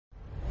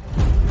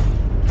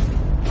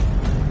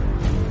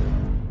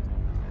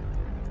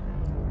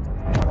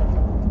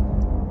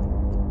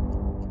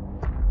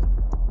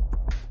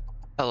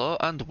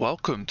and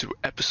welcome to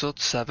episode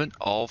 7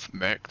 of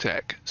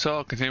MercTech.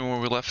 So, continuing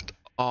where we left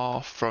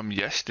off from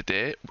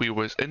yesterday, we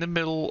was in the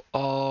middle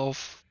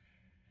of,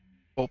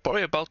 well,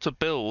 probably about to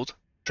build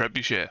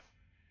Trebuchet.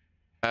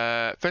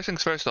 First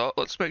things first though,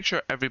 let's make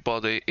sure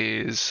everybody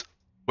is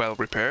well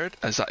repaired,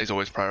 as that is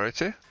always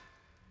priority.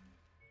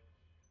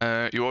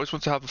 You always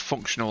want to have a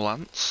functional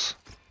lance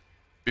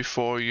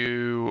before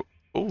you...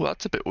 Oh,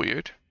 that's a bit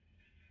weird.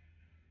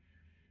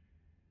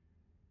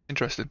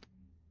 Interesting.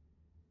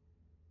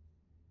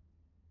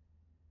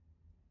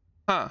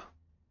 Huh.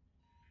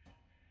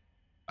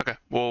 Okay,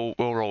 we'll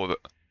roll with it.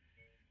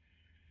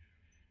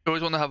 You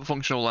always want to have a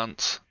functional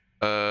lance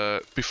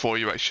before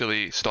you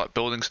actually start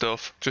building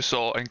stuff, just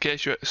so in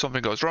case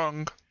something goes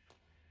wrong,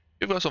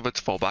 you've got something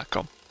to fall back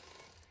on.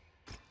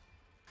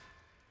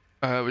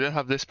 We don't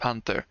have this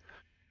panther.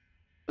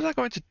 What was I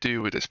going to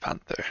do with this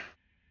panther?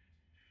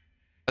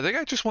 I think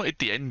I just wanted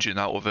the engine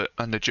out of it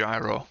and the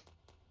gyro.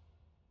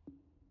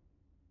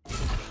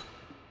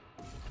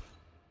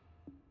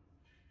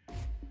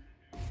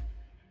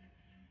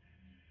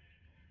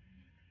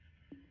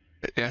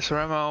 Get the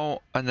SRM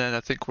out, and then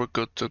I think we're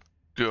good to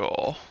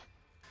go.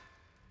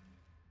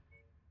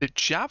 The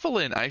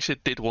javelin I actually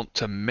did want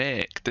to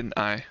make, didn't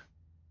I?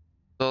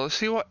 So let's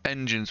see what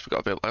engines we got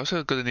available. I'm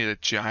also going to need a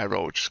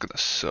gyro, which is going to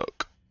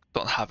suck.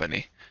 Don't have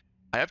any.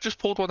 I have just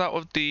pulled one out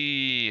of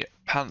the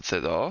Panther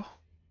though.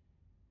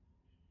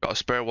 Got a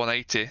spare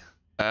 180.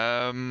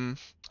 I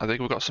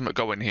think we've got something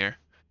going here.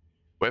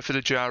 Wait for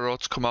the gyro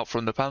to come out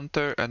from the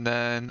Panther, and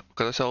then we've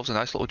got ourselves a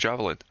nice little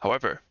javelin.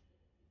 However,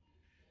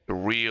 the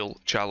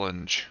real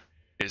challenge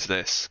is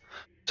this.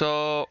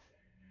 So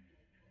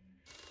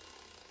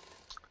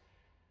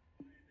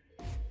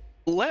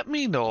let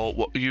me know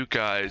what you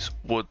guys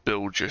would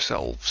build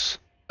yourselves.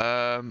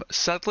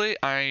 Sadly,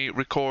 I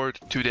record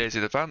 2 days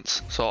in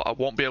advance, so I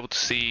won't be able to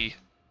see.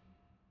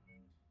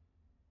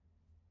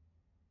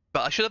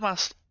 But I should have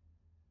asked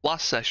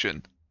last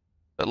session,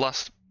 the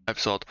last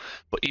episode,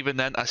 but even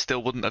then I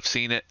still wouldn't have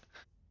seen it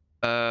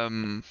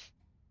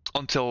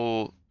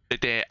until the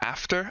day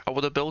after I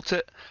would have built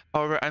it.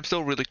 However, I'm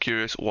still really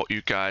curious what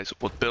you guys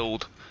would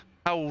build,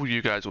 how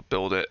you guys would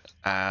build it,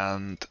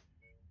 and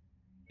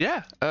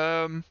yeah,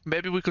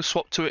 maybe we could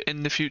swap to it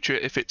in the future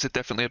if it's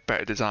definitely a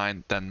better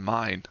design than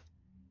mine.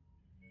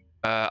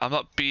 I'm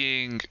not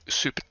being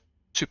super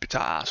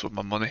ass with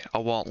my money, I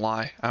won't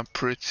lie. I'm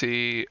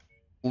pretty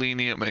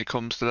lenient when it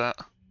comes to that.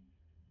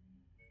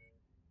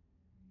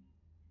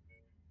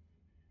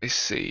 Let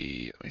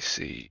me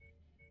see.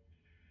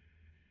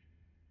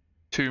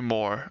 2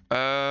 more.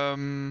 A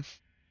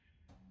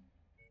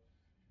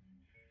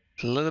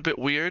little bit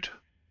weird.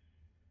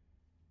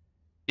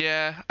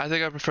 Yeah, I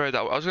think I prefer that.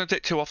 I was going to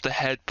take 2 off the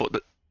head, but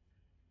the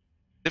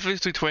difference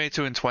between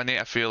 22 and 20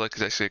 I feel like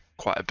is actually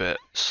quite a bit.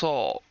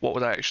 So, what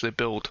would I actually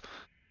build?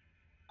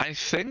 I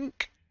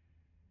think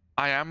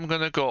I am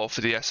going to go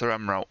for the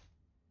SRM route.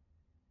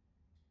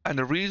 And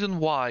the reason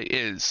why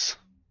is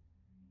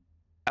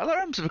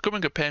LRMs are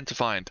becoming a pain to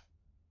find.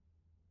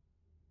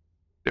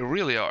 They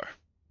really are.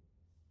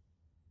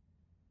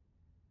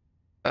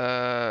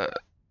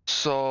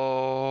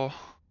 So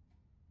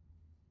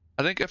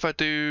I think if I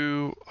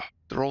do,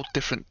 they're all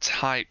different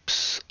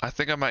types. I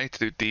think I might need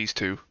to do these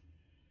 2.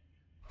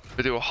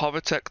 We do a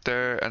Hovertech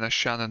there and a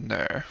Shannon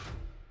there.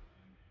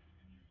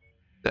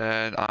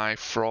 Then I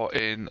throw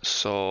in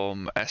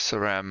some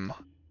SRM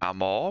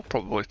ammo,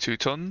 probably 2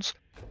 tons,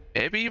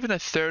 maybe even a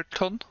 3rd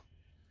ton.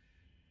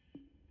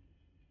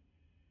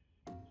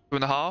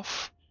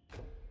 2.5.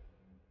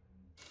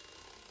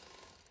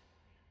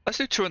 Let's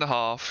do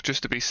 2.5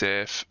 just to be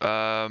safe.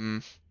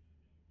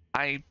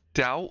 I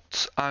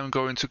doubt I'm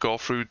going to go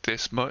through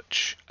this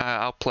much.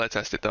 I'll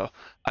playtest it though.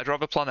 I'd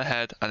rather plan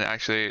ahead and it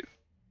actually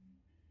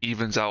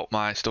evens out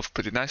my stuff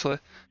pretty nicely.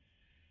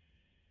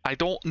 I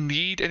don't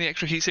need any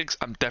extra heatsinks.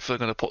 I'm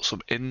definitely going to put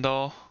some in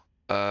though.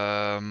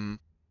 I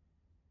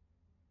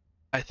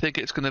think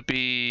it's going to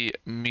be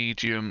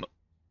medium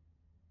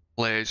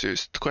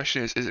lasers. The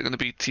question is it going to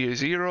be tier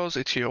 0s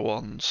or tier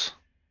 1s?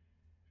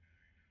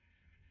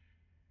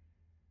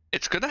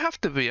 It's going to have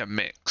to be a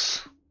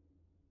mix.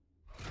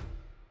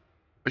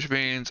 Which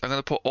means I'm going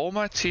to put all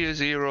my tier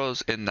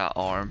 0s in that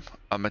arm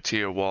and my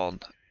tier 1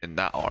 in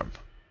that arm.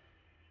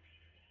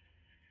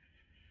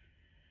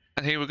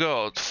 And here we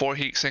go, 4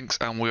 heat sinks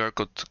and we are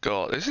good to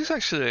go. This is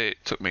actually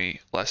took me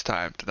less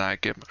time than I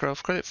gave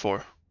myself credit for.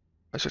 I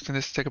was expecting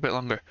this to take a bit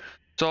longer.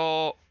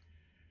 So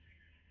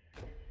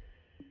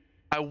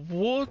I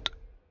would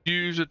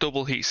use the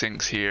double heat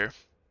sinks here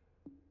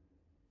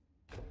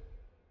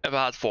if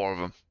I had 4 of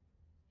them.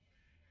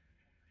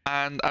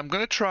 And I'm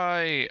going to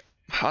try,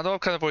 I know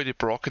I've kind of already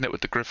broken it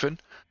with the Griffin.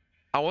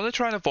 I want to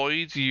try and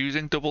avoid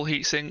using double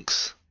heat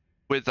sinks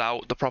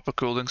without the proper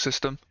cooling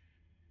system.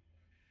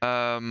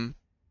 I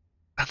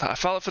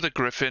felt it for the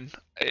Griffin.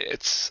 I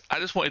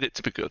just wanted it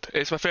to be good.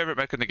 It's my favourite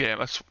mech in the game.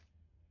 I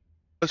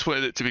just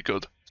wanted it to be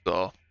good.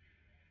 So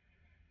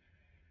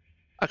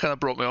I kind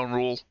of broke my own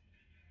rule.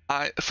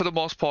 For the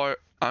most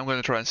part, I'm going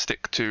to try and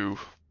stick to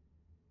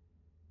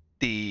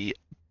the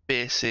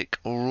basic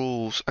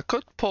rules. I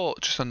could put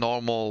just a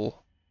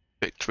normal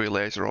victory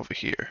laser over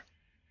here.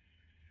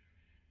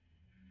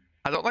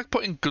 I don't like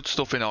putting good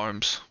stuff in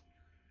arms.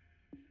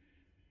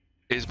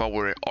 Is my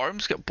worry.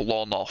 Arms get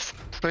blown off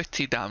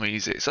pretty damn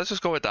easy. So let's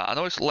just go with that. I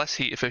know it's less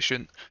heat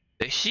efficient.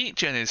 The heat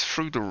gen is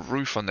through the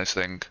roof on this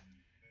thing.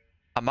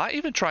 I might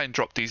even try and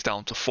drop these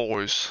down to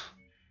 4s.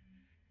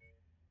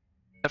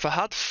 If I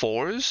had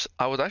 4s,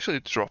 I would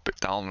actually drop it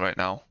down right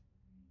now.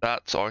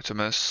 That's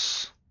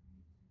Artemis.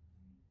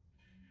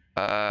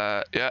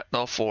 Yeah,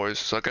 no 4s.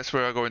 So I guess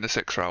we're going the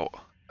 6 route.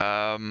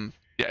 Yeah,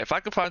 if I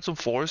can find some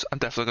 4s, I'm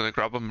definitely going to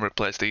grab them and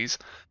replace these.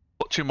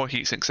 Put 2 more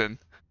heat sinks in.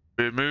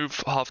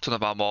 Remove half ton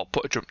of ammo,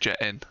 put a jump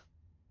jet in.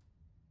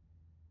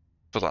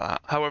 Stuff like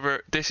that.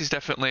 However, this is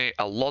definitely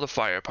a lot of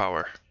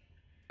firepower.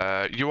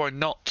 You are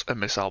not a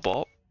missile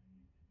bot.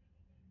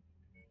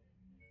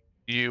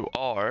 You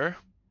are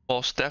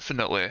most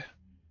definitely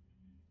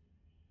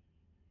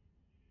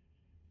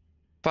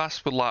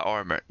fast with light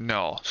armor.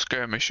 No,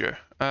 skirmisher.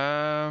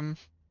 Yeah.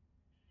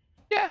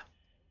 Yeah,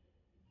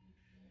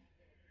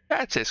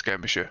 I'd say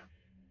skirmisher.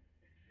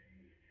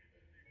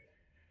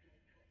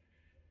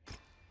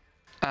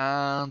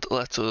 And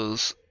let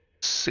us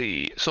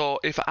see. So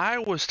if I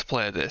was to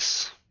play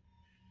this,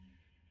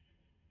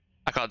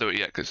 I can't do it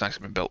yet because it's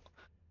nicely been built.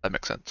 That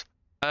makes sense.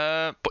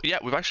 But yeah,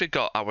 we've actually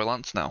got our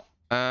lance now.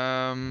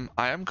 I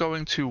am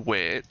going to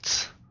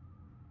wait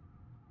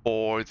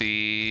for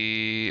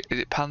the... Is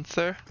it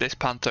Panther? This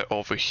Panther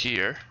over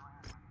here.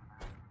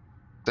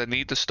 I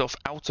need the stuff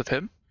out of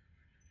him.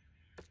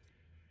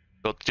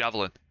 Got the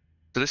Javelin.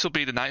 So this will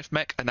be the 9th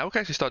mech, and now we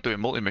can actually start doing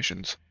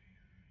multi-missions.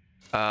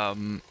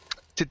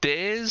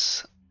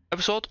 Today's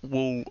episode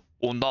will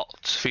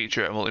not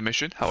feature a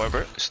multi-mission.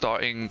 However,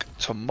 starting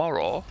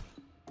tomorrow,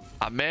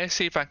 I may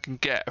see if I can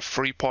get a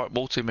 3-part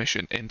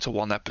multi-mission into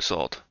one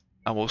episode,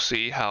 and we'll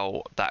see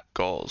how that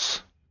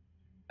goes.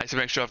 I need to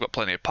make sure I've got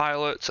plenty of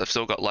pilots. I've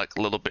still got like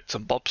little bits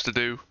and bobs to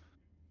do.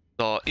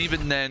 So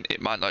even then,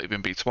 it might not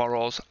even be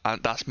tomorrow's,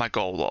 and that's my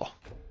goal though.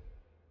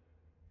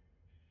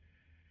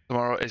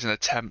 Tomorrow is an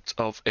attempt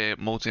of a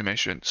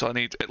multi-mission, so I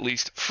need at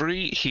least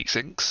 3 heat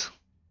sinks.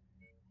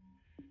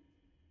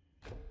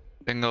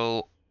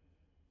 Single.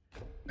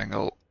 I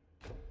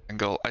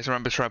just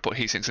remember trying to put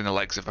heat sinks in the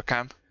legs if I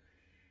can.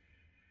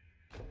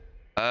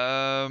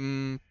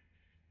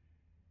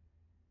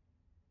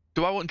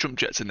 Do I want jump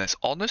jets in this?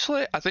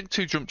 Honestly, I think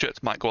 2 jump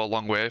jets might go a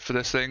long way for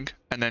this thing,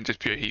 and then just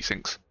pure heat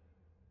sinks.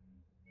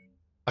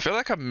 I feel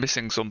like I'm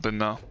missing something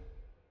though.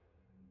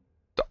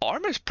 The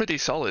armor is pretty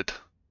solid.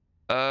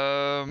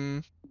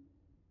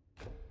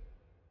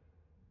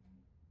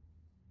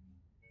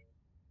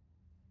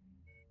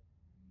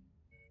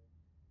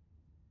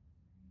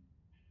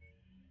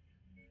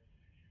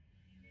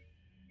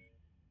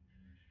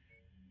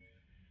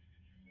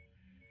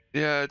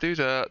 Yeah, do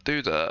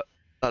that.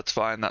 That's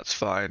fine, that's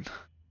fine.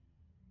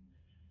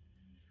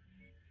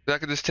 I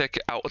can just take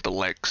it out of the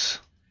legs.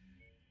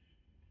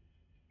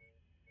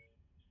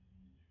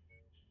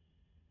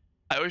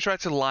 I always try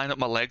to line up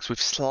my legs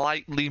with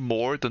slightly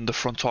more than the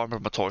front arm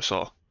of my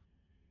torso.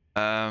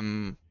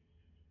 That's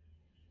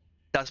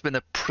been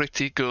a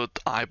pretty good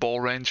eyeball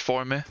range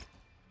for me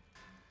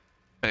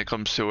when it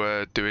comes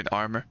to doing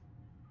armor.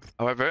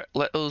 However,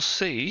 let us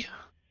see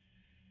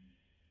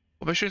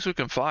what missions we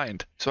can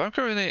find. So I'm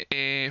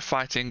currently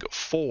fighting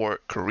for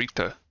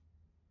Kurita.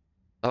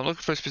 I'm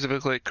looking for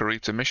specifically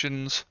Kurita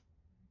missions.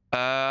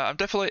 I'm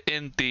definitely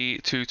in the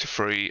 2 to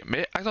 3.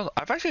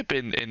 I've actually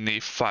been in the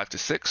 5 to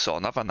 6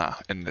 zone, haven't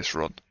I, in this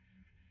run? I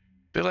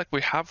feel like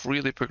we have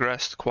really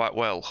progressed quite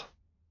well.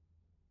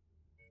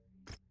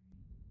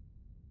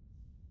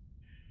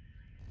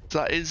 So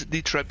that is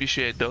the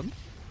trebuchet done.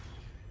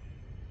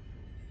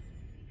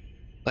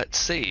 Let's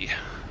see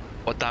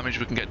what damage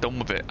we can get done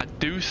with it. I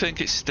do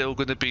think it's still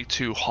going to be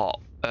too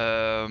hot.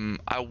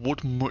 I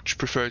would much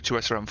prefer 2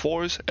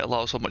 SRM4s. It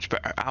allows for much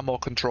better ammo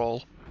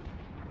control,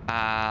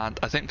 and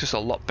I think just a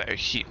lot better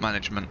heat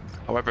management.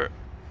 However,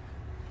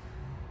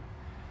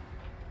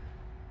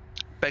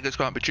 beggars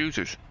can't be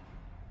choosers.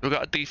 We've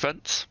got a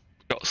defense,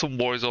 got some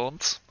war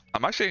zones.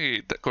 I'm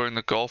actually going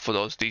to go for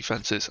those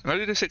defenses. I'm going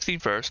to do the 16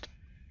 first.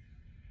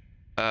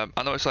 I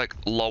know it's like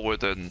lower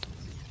than...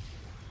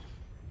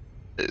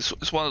 It's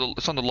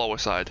on the lower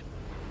side,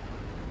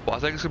 but I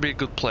think it's gonna be a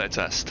good play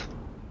test.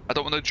 I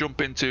don't want to jump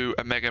into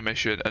a mega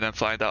mission and then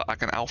find out I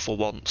can alpha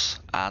once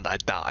and I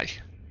die.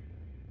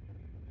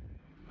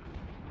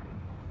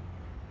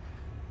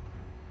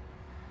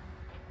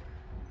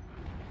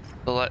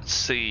 So let's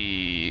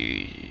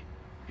see.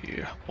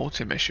 Yeah,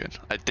 multi-mission.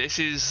 This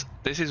is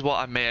what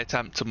I may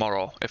attempt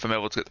tomorrow if I'm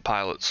able to get the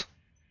pilots.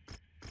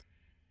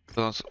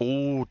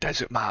 Oh,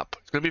 desert map.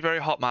 It's gonna be a very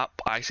hot map.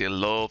 I actually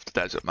love the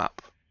desert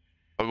map.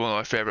 Probably one of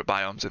my favourite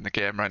biomes in the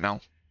game right now.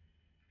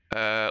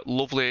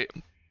 Lovely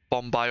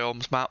bomb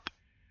biomes map.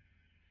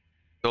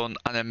 Done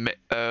an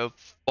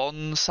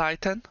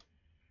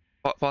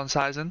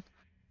Bonsizen.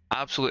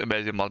 Absolutely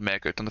amazing mod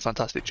maker. Done a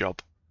fantastic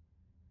job.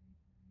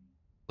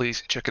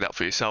 Please check it out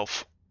for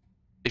yourself.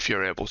 if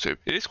you're able to.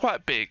 It is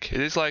quite big. It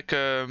is like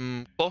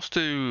close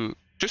to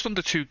just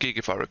under 2 gig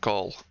if I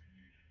recall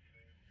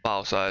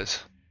file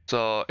size.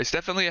 So it's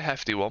definitely a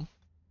hefty one.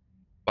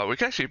 But we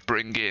can actually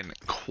bring in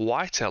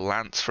quite a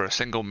lance for a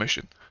single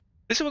mission.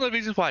 This is one of the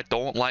reasons why I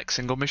don't like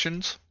single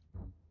missions.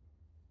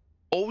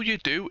 All you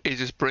do is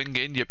just bring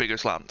in your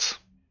biggest lance.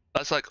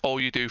 That's like all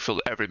you do for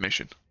every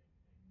mission.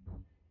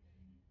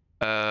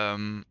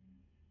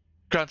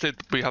 Granted,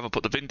 we haven't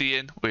put the Vindy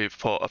in, we've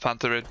put a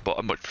Panther in, but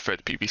I much prefer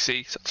the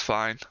PVC, so that's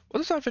fine. What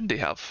does our Vindy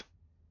have?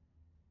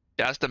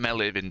 It has the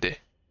melee Vindy.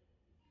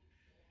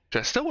 Which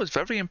I still was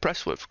very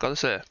impressed with, gotta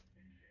say.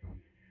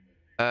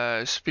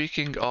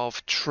 Speaking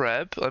of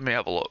Treb, let me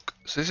have a look.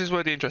 So this is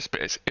where the interesting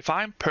bit is. If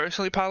I'm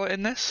personally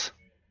piloting this...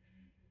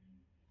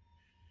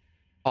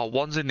 Oh,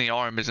 one's in the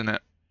arm, isn't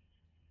it?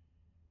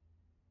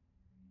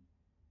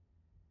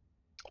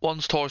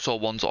 One's torso,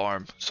 one's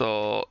arm.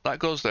 So that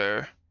goes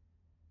there.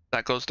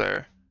 That goes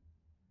there.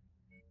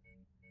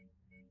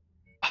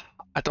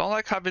 I don't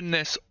like having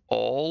this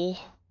all.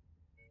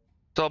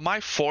 So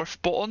my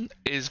fourth button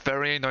is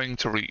very annoying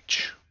to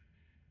reach.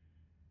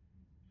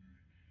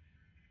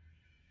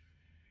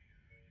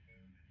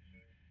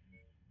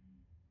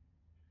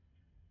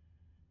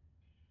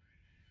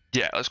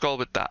 Yeah, let's go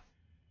with that.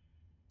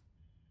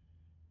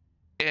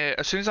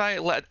 As soon as I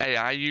let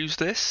AI use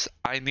this,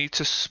 I need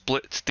to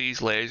split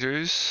these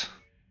lasers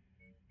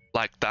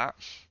like that.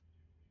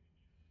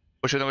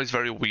 Which I know is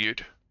very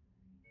weird.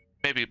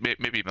 Maybe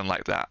even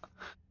like that.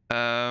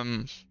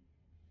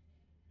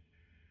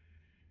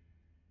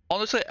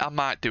 Honestly, I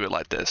might do it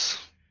like this.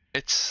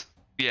 It's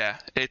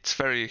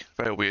very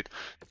weird.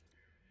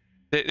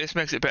 This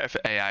makes it better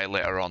for AI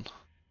later on.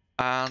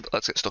 And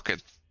let's get stuck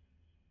in.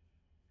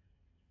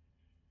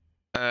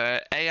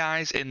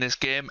 AIs in this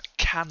game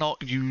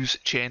cannot use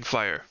chain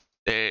fire.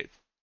 They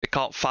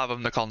can't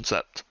fathom the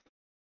concept.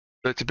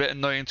 So it's a bit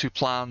annoying to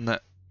plan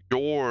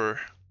your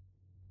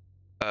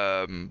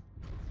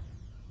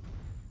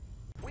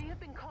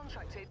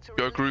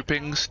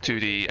groupings to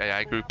the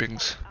AI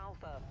groupings.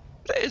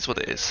 But it is what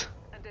it is.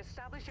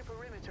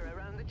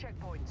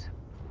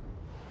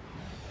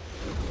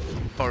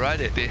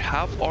 Alrighty, they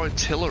have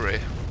artillery.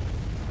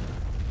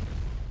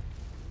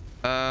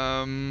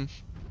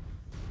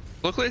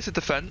 Luckily it's a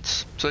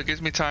defense, so it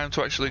gives me time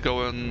to actually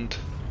go and...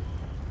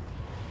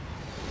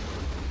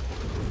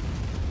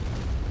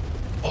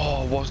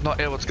 Oh, was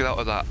not able to get out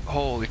of that.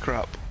 Holy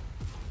crap.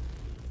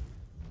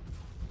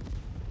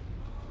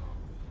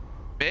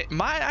 It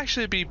might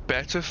actually be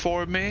better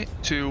for me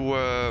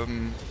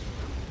to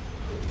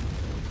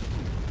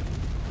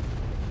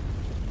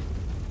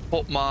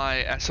put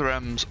my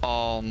SRMs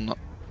on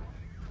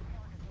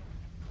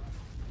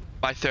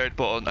my third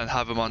button and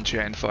have them on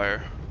chain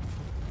fire.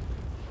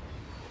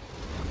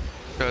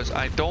 Because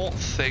I don't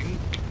think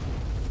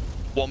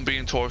one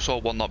being torso,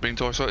 one not being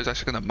torso is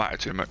actually going to matter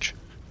too much.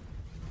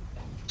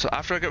 So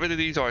after I get rid of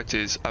these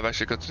arties, I've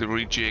actually got to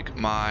rejig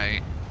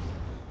my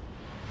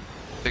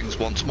things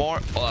once more.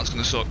 Oh, that's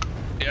going to suck.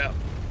 Yeah.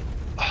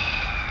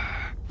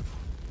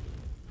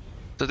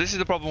 So this is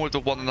the problem with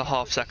the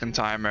 1.5 second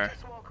timer.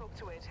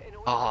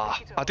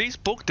 Are these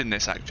bugged in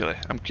this actually?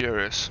 I'm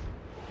curious.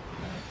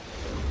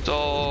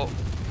 So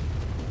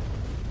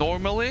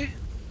normally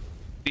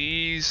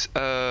these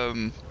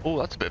oh,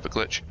 that's a bit of a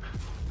glitch.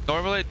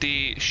 Normally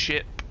the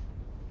ship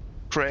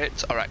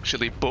crates are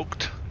actually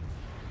bugged.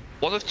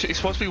 It's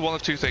supposed to be one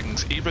of two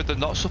things. Either they're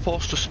not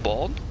supposed to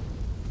spawn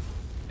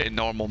in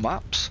normal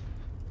maps,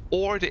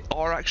 or they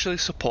are actually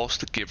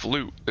supposed to give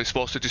loot. They're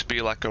supposed to just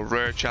be like a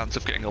rare chance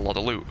of getting a lot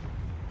of loot.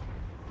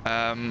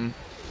 At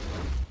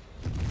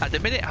the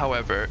minute,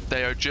 however,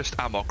 they are just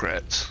ammo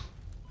crates.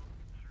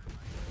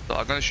 So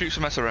I'm going to shoot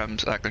some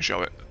SRMs and I can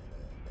show it.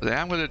 What I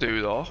am going to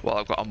do though, while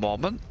I've got a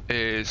moment,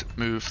 is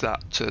move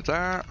that to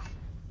that.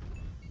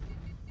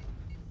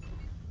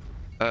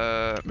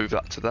 Move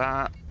that to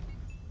that.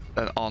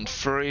 Then on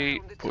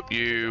 3, put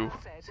you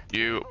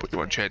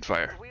on chain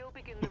fire.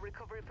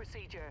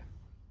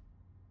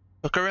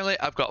 So currently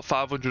I've got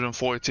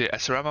 540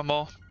 SRM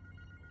ammo.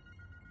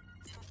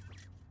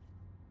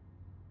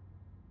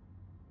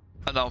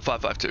 And now I'm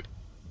 552.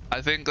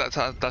 I think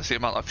that's the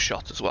amount I've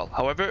shot as well.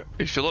 However,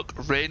 if you look,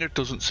 Rainer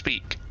doesn't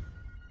speak.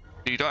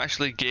 You don't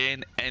actually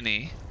gain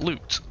any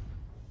loot.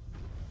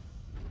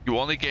 You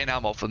only gain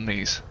ammo from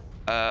these.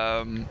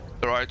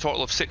 There are a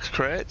total of 6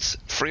 crates,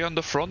 3 on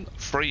the front,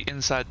 3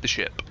 inside the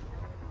ship.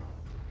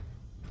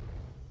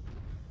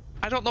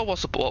 I don't know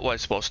what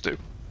it's supposed to do.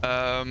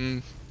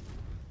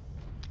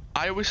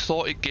 I always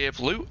thought it gave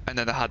loot, and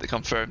then I had it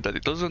confirmed that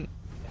it doesn't.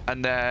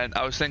 And then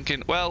I was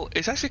thinking, well,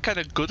 it's actually kind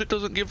of good it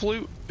doesn't give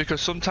loot,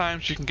 because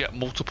sometimes you can get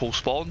multiple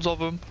spawns of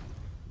them.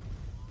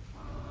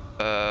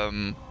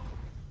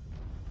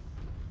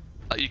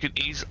 Like you can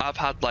I've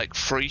had like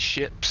 3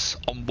 ships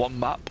on one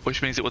map,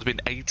 which means it would have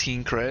been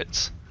 18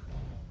 crates.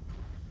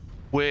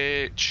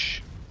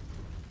 Which,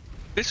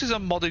 this is a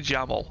modded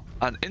YAML,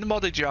 and in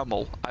modded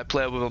YAML, I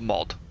play with a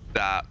mod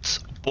that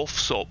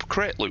buffs up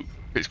crate loot.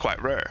 It's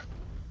quite rare.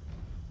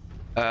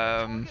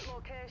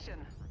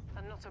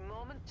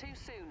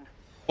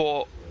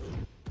 but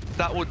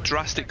that would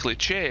drastically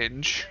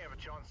change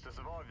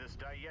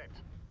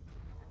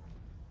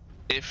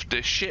if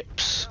the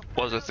ships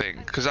was a thing,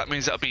 because that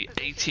means that'll be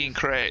 18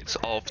 crates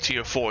of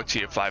tier 4,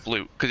 tier 5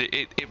 loot, because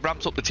it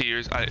ramps up the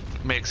tiers and it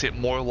makes it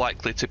more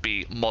likely to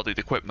be modded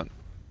equipment.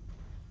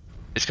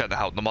 It's kind of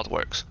how the mod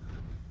works,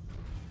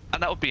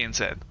 and that would be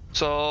insane.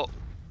 So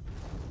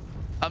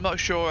I'm not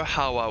sure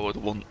how I would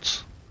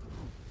want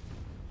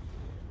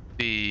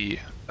the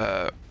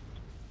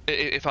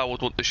if I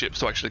would want the ships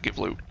to actually give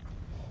loot.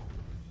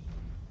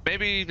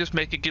 Maybe just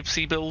make it give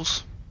sea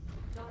bills.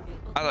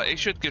 It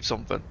should give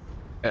something.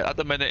 At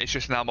the minute it's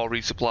just an ammo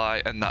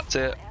resupply and that's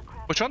it,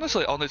 which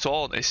honestly on its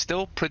own is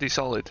still pretty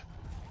solid.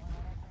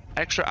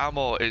 Extra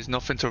ammo is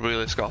nothing to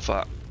really scoff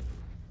at.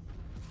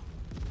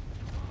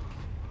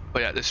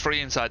 But yeah, there's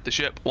 3 inside the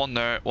ship, 1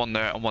 there,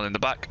 and 1 in the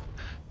back.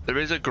 There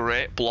is a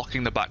grate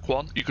blocking the back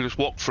one. You can just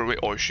walk through it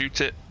or shoot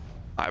it,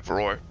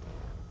 either or,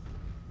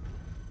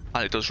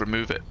 and it does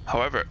remove it.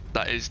 However,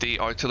 that is the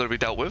artillery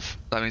dealt with.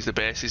 That means the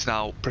base is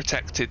now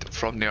protected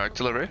from the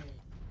artillery.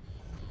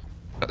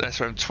 Got the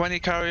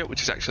SRM-20 carrier,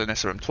 which is actually an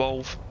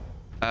SRM-12.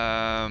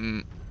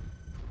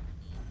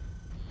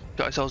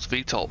 Got ourselves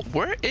VTOL.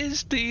 Where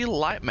is the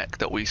light mech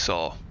that we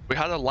saw? We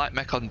had a light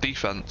mech on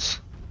defense.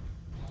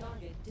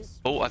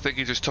 Oh, I think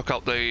he just took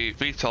out the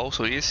VTOL,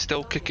 so he is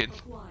still kicking.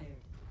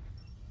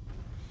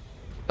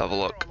 Have a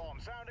look.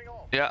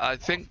 Yeah, I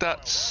think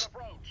that's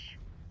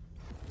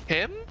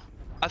him?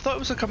 I thought it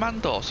was a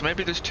commando, so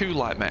maybe there's 2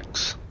 light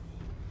mechs.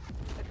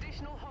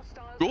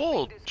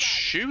 Good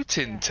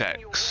shooting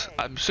techs.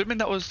 I'm assuming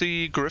that was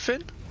the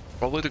Griffin?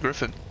 Probably the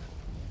Griffin.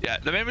 Yeah,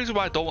 the main reason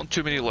why I don't want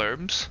too many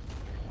LRMs,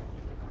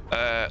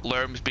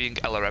 LRMs being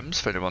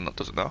LRMs for anyone that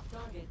doesn't know,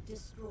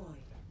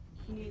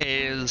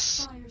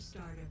 is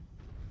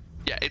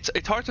yeah,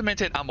 it's hard to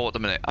maintain ammo at the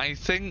minute. I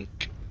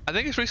think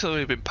it's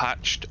recently been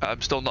patched.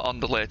 I'm still not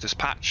on the latest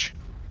patch,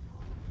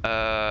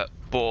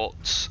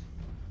 but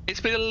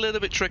it's been a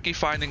little bit tricky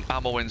finding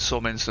ammo in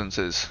some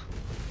instances.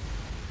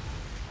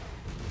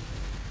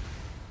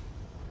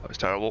 That was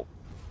terrible.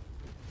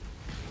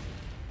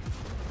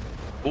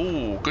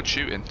 Ooh, good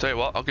shooting. Tell you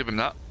what, I'll give him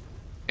that.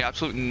 He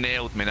absolutely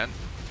nailed me then.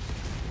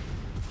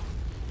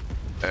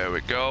 There we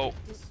go.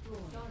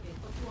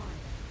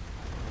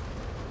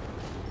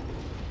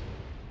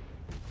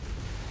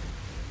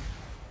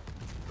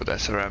 With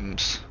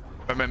SRMs.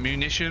 Remember,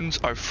 munitions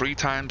are 3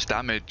 times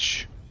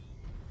damage,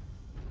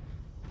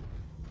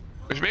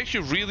 which makes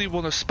you really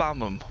want to spam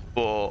them,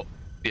 but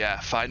yeah,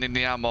 finding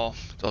the ammo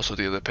is also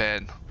the other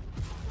pain.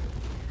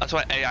 That's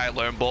why AI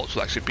learn bots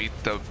will actually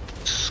beat them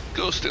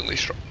disgustingly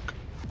strong.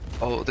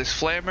 Oh, this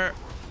flamer.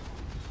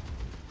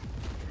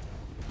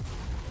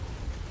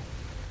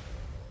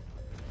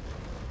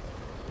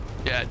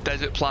 Yeah,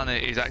 Desert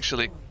Planet is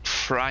actually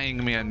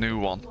frying me a new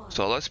one,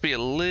 so let's be a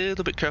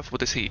little bit careful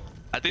with this heat.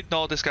 I did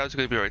know this guy was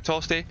going to be very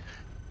toasty,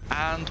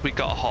 and we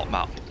got a hot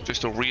map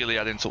just to really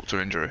add insult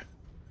to injury.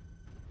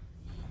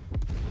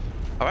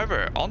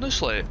 However,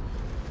 honestly,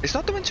 it's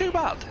not doing too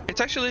bad.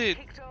 It's actually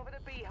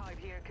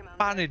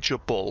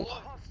manageable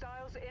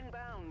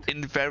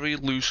in very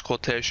loose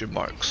quotation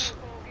marks.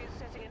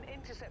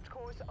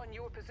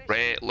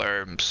 Great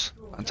LRMs,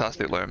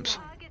 fantastic LRMs.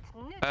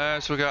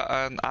 So we got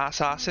an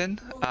assassin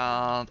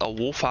and a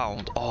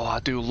wolfhound. Oh,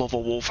 I do love a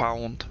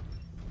wolfhound.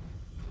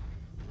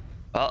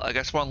 Well, I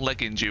guess we're on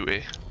legging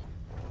duty,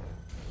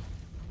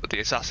 but the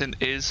assassin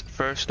is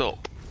first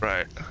up,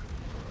 right?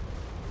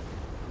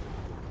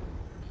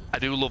 I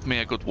do love me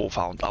a good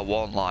wolfhound, I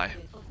won't lie.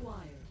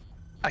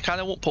 I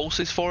kind of want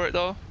pulses for it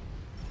though,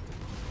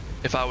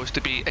 if I was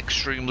to be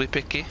extremely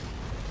picky.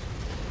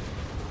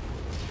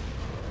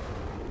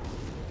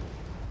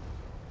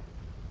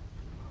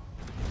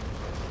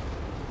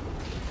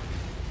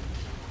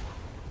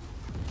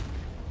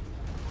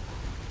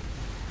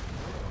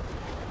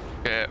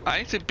 Okay, I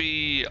need to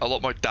be a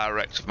lot more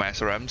direct with my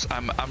SRMs.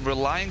 I'm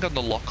relying on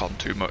the lock-on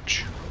too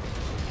much.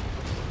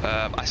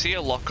 I see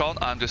a lock-on,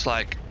 I'm just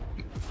like,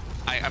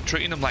 I'm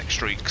treating them like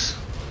streaks,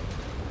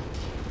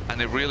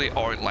 and they really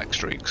aren't like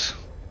streaks.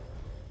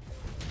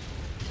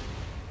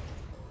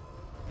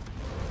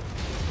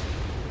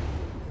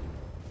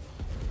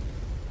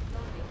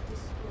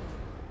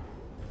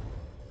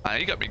 And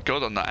he got me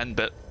good on that end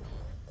bit.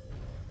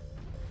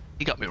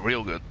 He got me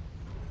real good.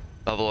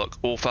 Have a look.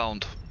 All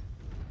found.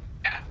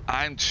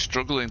 I'm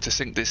struggling to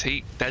sink this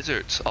heat.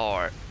 Deserts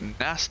are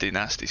nasty,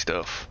 nasty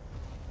stuff.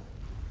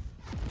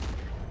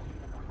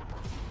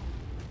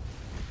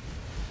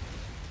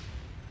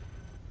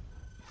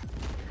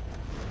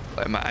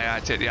 Let my AI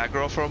take the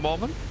aggro for a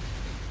moment.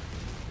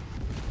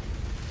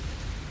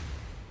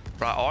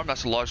 Right arm,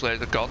 that's a large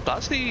laser gun.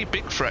 That's the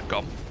big threat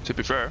gun, to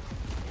be fair.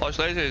 Large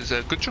laser is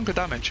a good chunk of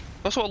damage.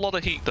 Also a lot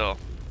of heat though.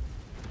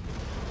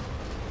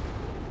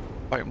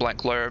 Point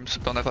blank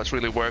LRMs, don't know if that's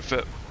really worth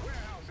it.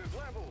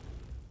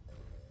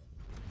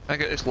 I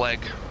get this leg.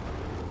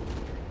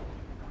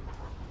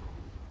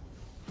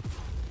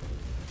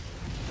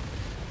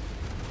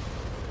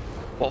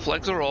 Both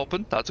legs are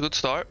open, that's a good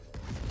start.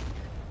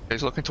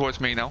 He's looking towards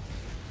me now.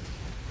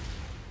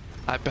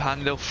 Hide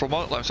behind the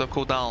thermometer, let himself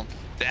cool down.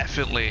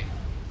 Definitely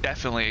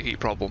a heat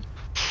problem.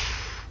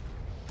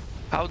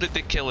 How did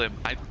they kill him?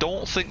 I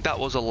don't think that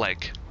was a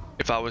leg,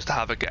 if I was to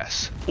have a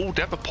guess. Oh,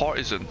 they have a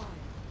partisan.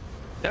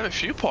 They have a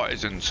few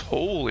partisans.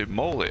 Holy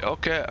moly,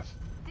 okay.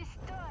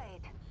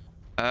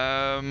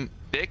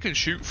 They can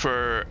shoot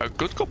for a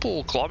good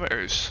couple of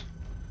kilometers.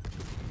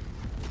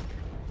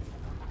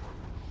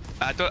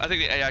 I think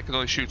the AI can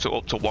only shoot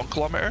up to 1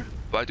 kilometer,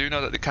 but I do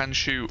know that they can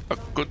shoot a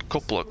good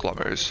couple of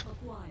kilometers.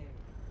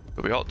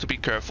 So we ought to be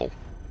careful.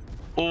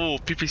 Oh,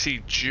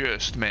 PPC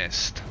just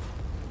missed.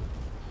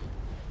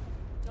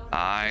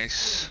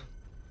 Nice.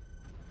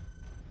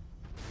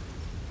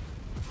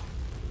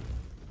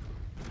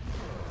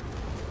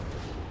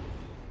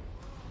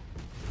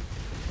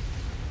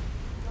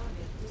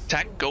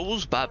 Tank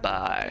goes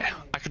bye-bye.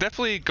 I could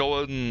definitely go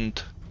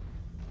and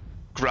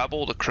grab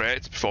all the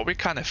crates before we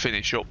kind of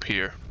finish up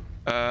here.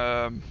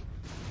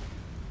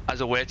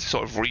 As a way to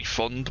sort of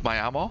refund my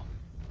ammo.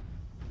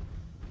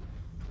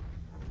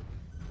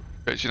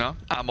 Because, you know,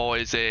 ammo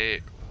is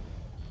I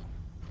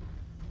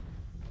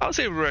would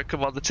say rare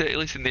commodity, at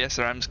least in the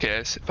SRM's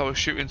case. If I was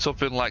shooting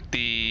something like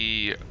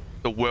the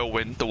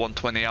Whirlwind, the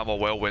 120 ammo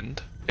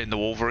Whirlwind in the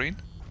Wolverine,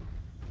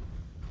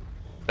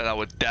 then I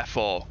would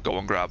defo go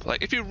and grab.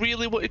 Like, if you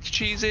really wanted to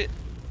cheese it,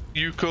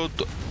 you could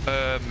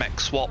mech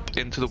swap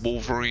into the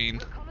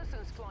Wolverine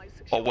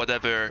or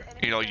whatever,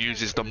 you know,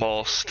 uses the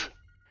most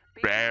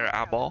rare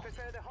ammo,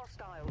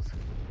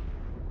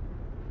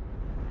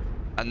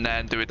 and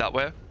then do it that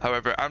way.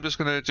 However, I'm just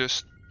gonna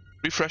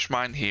refresh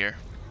mine here.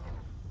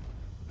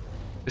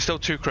 There's still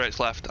 2 crates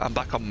left. I'm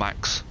back on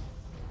max.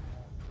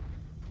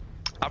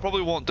 I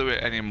probably won't do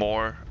it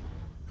anymore,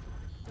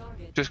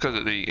 just because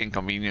of the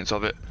inconvenience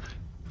of it.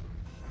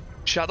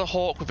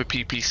 Shadowhawk with a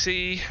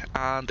PPC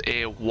and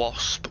a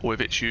Wasp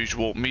with its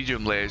usual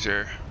medium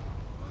laser.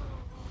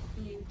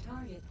 New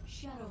target,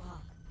 Shadowhawk.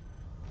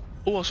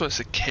 Oh, also a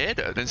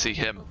Cicada. I didn't see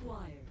him.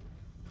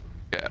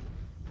 Yeah.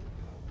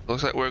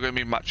 Looks like we're going to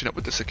be matching up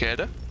with the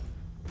Cicada.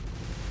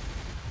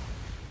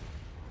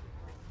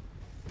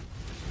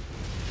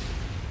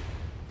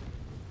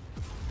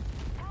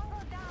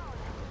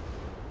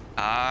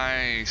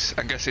 Nice.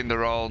 I'm guessing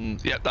they're on.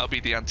 Yep, that'll be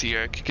the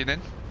anti-air kicking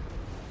in.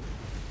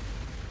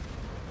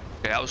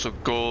 Yeah, that was a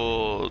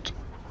good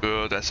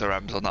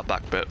SRMs on that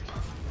back bit.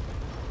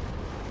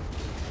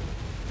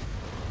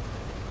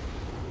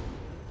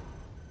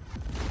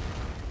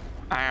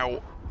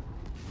 Ow.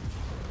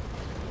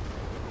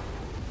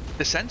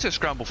 The center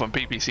scramble from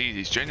PPCs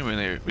is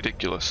genuinely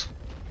ridiculous.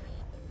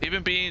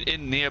 Even being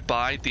in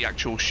nearby the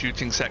actual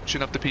shooting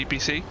section of the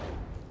PPC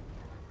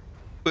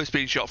where it's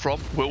being shot from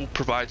will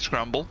provide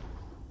scramble.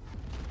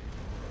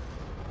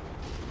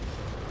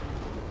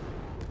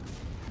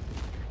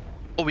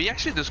 Oh, we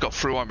actually just got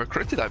through armor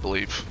critted, I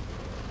believe.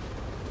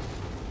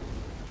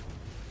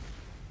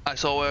 I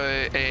saw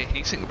a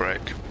heatsink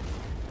break.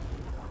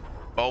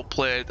 Well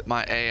played,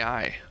 my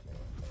AI.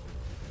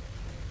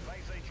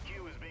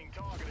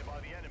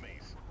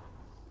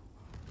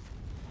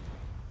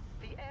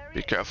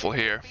 Be careful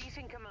here.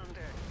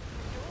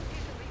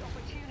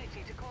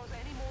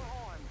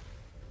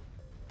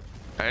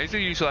 I need to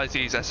utilize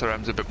these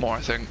SRMs a bit more,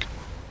 I think.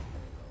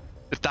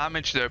 The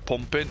damage they're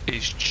pumping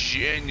is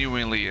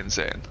genuinely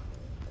insane.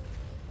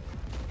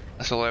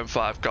 That's a lane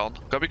 5 gone.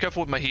 Gotta be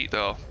careful with my heat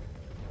though.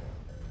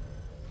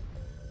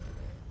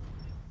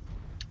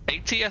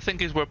 80 I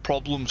think is where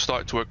problems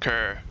start to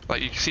occur.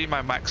 Like you can see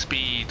my max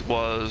speed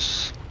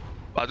was...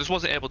 I just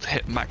wasn't able to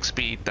hit max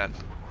speed then.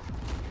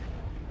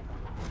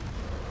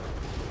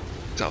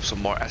 Let's have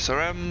some more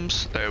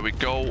SRMs. There we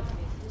go.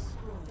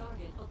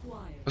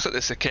 Looks like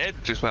the Cicada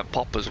just went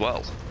pop as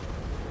well.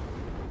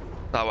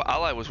 Our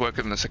ally was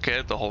working on the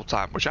Cicada the whole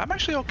time, which I'm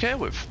actually okay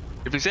with.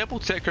 If he's able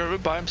to take care of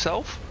it by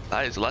himself,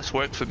 that is less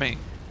work for me.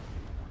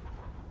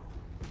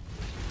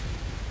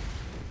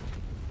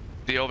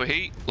 The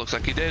overheat, looks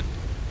like he did.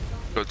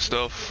 Good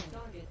stuff.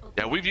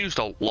 Yeah, we've used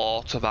a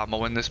lot of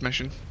ammo in this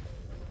mission.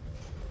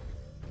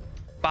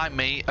 By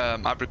me,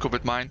 I've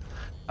recovered mine.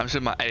 I'm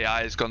assuming my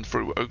AI has gone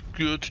through a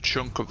good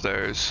chunk of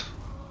theirs.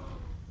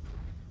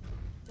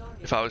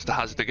 If I was to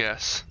hazard a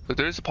guess. But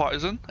there is a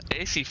partisan.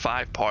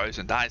 AC5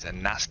 partisan. That is a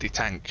nasty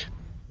tank.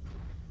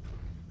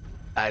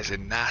 That is a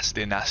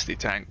nasty, nasty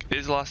tank. It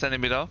is the last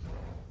enemy though.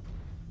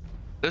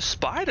 The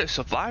spider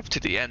survived to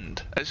the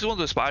end. This is one of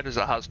the spiders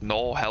that has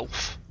no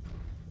health.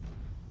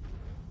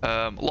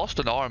 Lost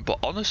an arm, but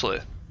honestly,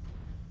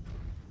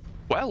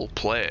 well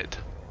played.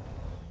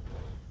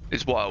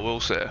 Is what I will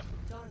say.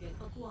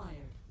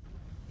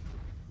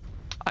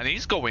 And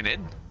he's going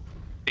in.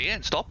 He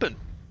ain't stopping.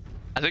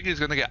 I think he's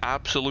going to get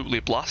absolutely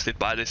blasted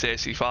by this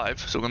AC5,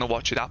 so we're going to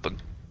watch it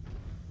happen.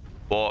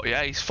 But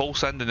yeah, he's full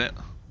sending it.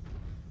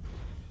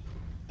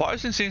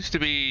 Partisan seems to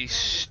be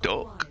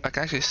stuck. I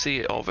can actually see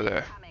it over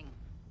there.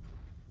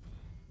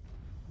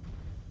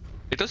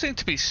 It does seem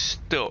to be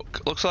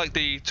stuck. Looks like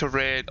the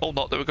terrain... Oh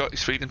no, there we go,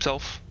 he's freed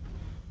himself.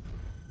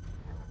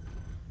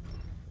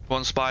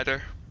 One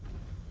spider.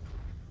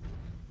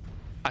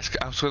 I'm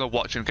just going to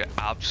watch him get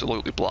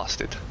absolutely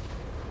blasted.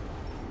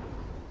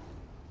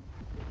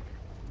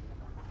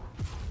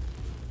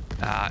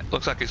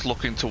 Looks like it's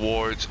looking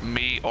towards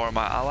me or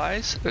my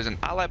allies. There's an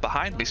ally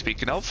behind me,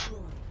 speaking of.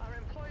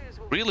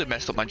 Really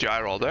messed up my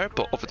gyro there,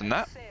 but other than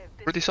that,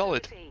 pretty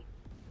solid.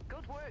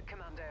 Good work,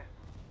 Commander.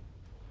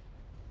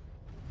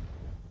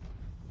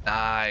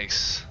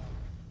 Nice.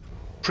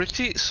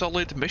 Pretty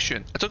solid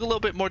mission. I took a little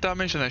bit more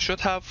damage than I should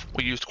have.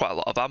 We used quite a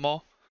lot of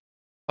ammo.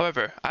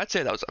 However, I'd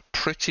say that was a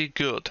pretty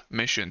good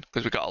mission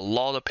because we got a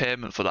lot of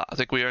payment for that. I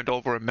think we earned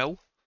over $1 mil.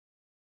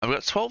 And we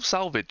got 12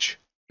 salvage.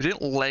 We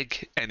didn't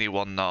leg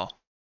anyone though.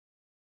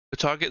 The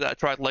target that I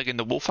tried legging,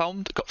 the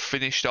Wolfhound, got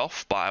finished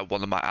off by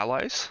one of my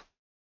allies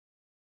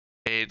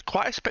in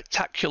quite a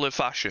spectacular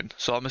fashion.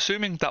 So I'm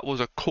assuming that was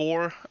a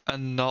core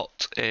and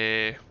not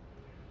a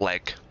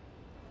leg.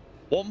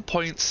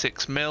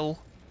 1.6 mil.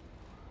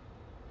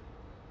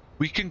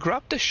 We can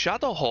grab the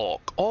Shadowhawk.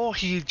 Oh,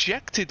 he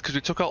ejected because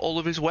we took out all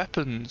of his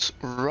weapons.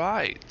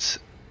 Right.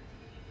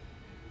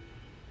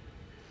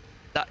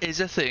 That is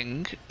a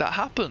thing that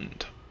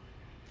happened.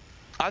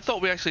 I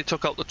thought we actually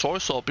took out the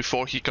torso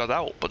before he got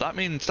out, but that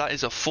means that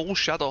is a full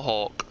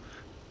Shadowhawk.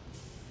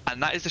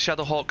 And that is the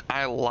Shadowhawk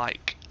I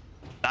like.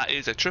 That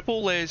is a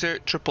triple laser,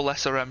 triple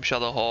SRM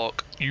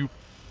Shadowhawk. You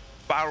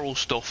barrel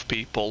stuff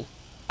people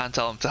and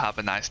tell them to have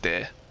a nice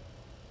day.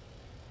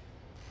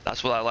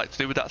 That's what I like to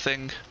do with that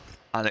thing,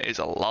 and it is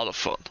a lot of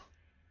fun.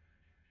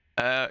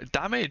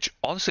 Damage,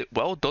 honestly,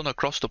 well done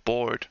across the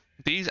board.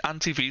 These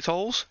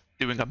anti-VTOLs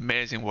doing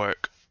amazing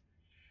work.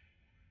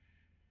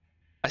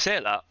 I say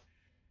that.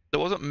 There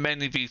wasn't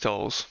many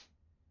VTOLs,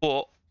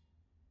 but...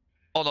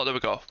 Oh no, there we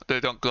go. They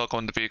don't go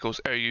on the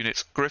vehicles. Air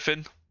units.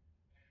 Griffin.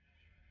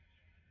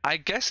 I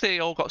guess they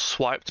all got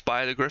swiped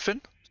by the Griffin,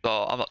 so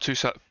I'm not too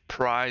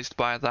surprised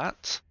by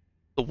that.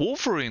 The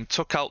Wolverine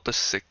took out the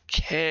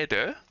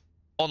Cicada.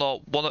 Oh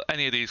no,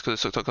 any of these could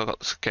have took out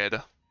the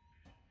Cicada.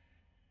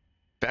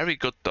 Very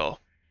good though.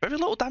 Very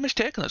little damage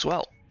taken as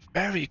well.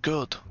 Very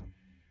good.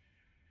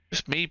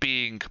 Just me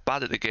being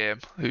bad at the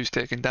game who's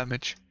taking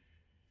damage.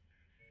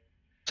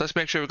 So let's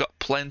make sure we've got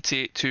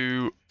plenty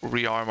to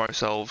rearm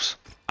ourselves.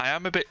 I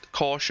am a bit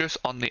cautious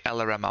on the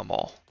LRM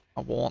ammo.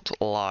 I won't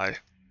lie.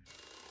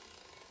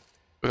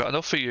 We got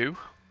enough for you.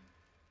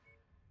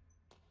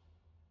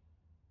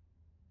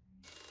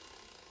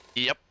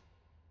 Yep.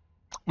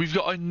 We've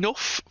got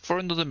enough for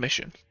another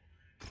mission.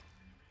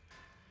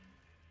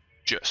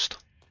 Just,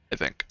 I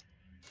think.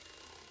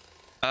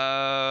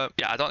 Yeah,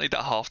 I don't need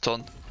that half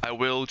ton. I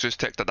will just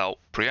take that out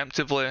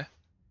preemptively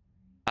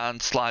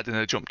and slide in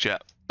a jump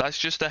jet. That's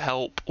just to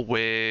help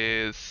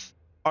with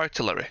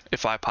artillery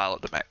if I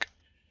pilot the mech.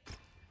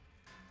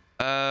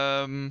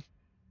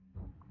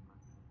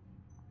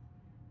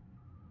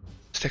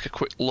 Let's take a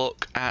quick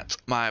look at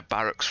my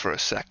barracks for a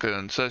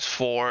second. So there's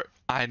 4.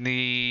 I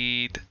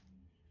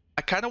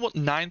kind of want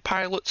 9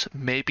 pilots,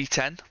 maybe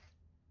 10.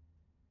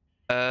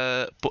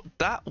 But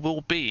that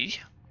will be...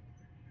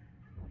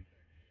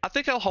 I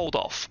think I'll hold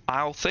off.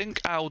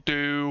 I'll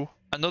do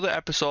another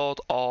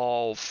episode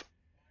of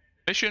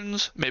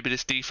missions, maybe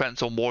this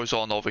defense on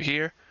Warzone over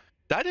here.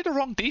 I did the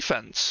wrong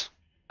defense.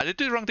 I did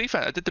do the wrong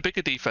defense. I did the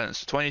bigger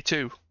defense,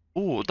 22.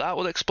 Ooh, that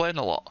will explain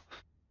a lot.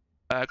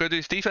 I'm going to do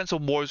this defense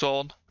on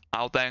Warzone.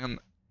 I'll then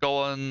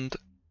go and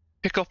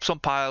pick up some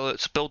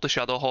pilots, build the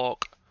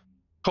Shadowhawk,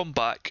 come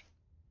back,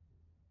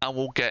 and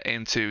we'll get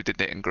into the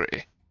nitty and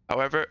gritty.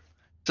 However,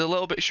 it's a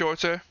little bit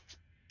shorter,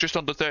 just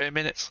under 30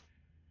 minutes.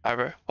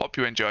 However, hope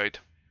you enjoyed,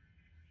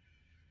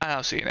 and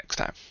I'll see you next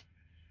time.